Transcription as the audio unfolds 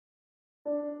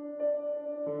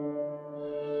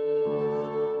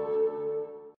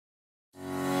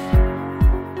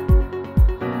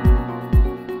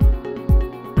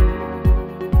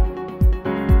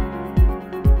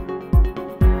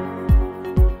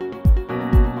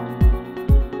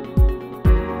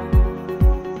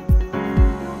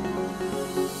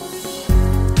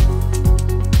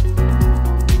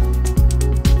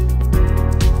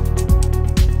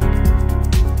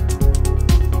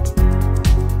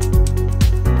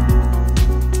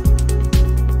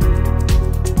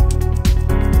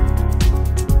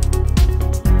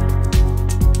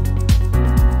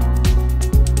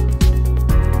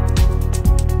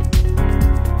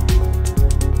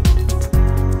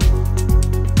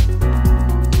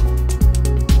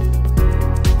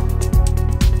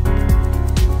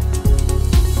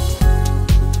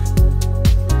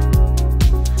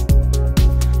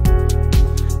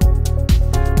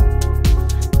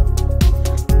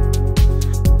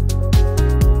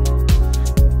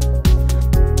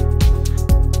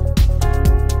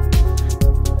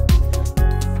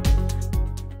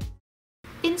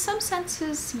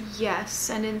yes,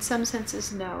 and in some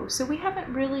senses no. So we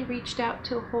haven't really reached out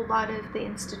to a whole lot of the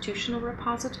institutional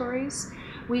repositories.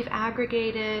 We've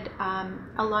aggregated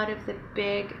a lot of the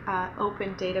big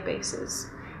open databases.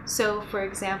 So for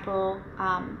example,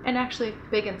 and actually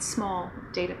big and small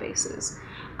databases.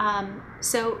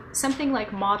 So something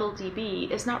like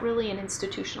ModelDB is not really an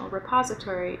institutional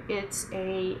repository. It's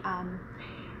a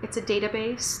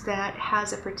database that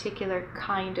has a particular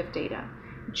kind of data.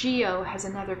 Geo has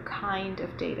another kind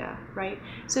of data, right?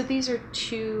 So these are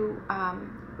two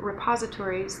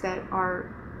repositories that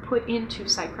are put into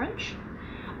SciCrunch.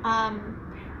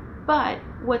 But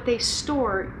what they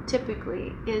store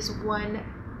typically is one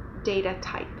data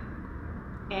type.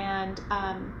 And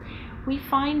we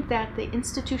find that the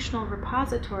institutional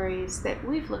repositories that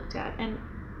we've looked at, and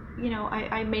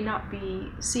I may not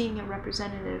be seeing a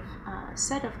representative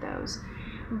set of those,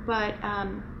 but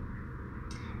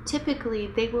typically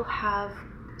they will have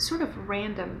sort of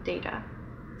random data.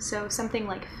 So something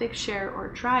like Figshare or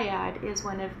Dryad is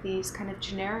one of these kind of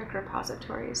generic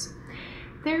repositories.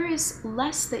 There is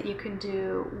less that you can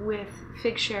do with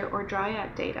Figshare or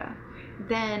Dryad data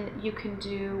than you can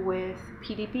do with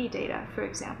PDB data, for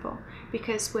example.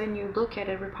 Because when you look at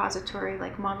a repository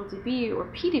like ModelDB or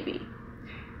PDB,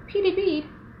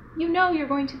 you're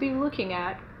going to be looking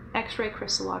at X-ray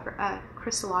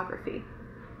crystallography.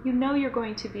 You're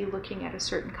going to be looking at a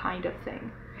certain kind of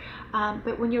thing.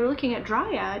 But when you're looking at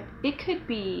Dryad, it could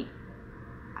be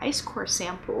ice core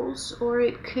samples, or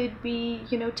it could be,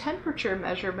 temperature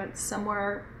measurements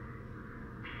somewhere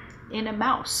in a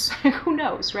mouse. Who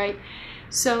knows, right?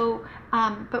 So,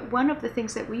 but one of the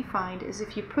things that we find is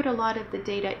if you put a lot of the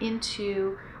data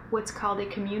into what's called a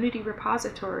community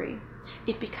repository,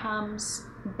 it becomes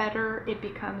better, it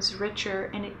becomes richer,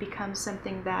 and it becomes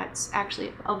something that's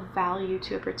actually of value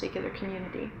to a particular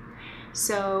community.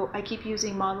 So I keep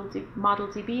using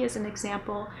ModelDB as an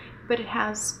example, but it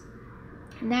has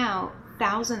now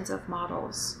thousands of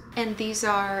models, and these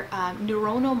are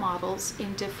neuronal models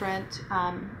in different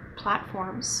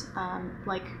platforms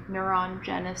like Neuron,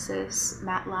 Genesis,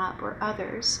 MATLAB, or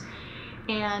others.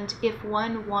 And if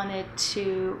one wanted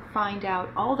to find out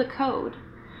all the code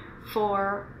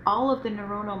for all of the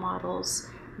neuronal models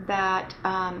that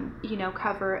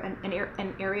cover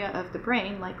an area of the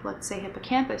brain, like let's say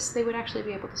hippocampus, they would actually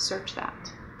be able to search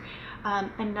that.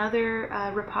 Another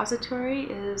repository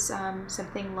is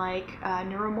something like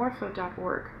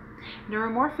neuromorpho.org.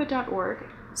 Neuromorpho.org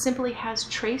simply has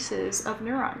traces of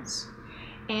neurons,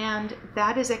 and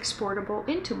that is exportable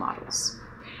into models.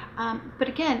 But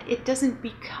again, it doesn't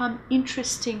become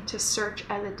interesting to search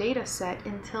as a data set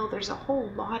until there's a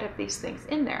whole lot of these things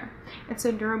in there. And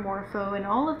so Neuromorpho and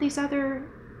all of these other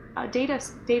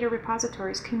data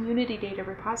repositories, community data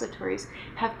repositories,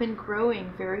 have been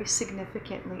growing very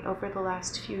significantly over the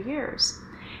last few years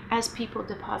as people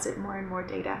deposit more and more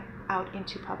data out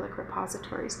into public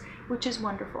repositories, which is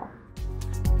wonderful.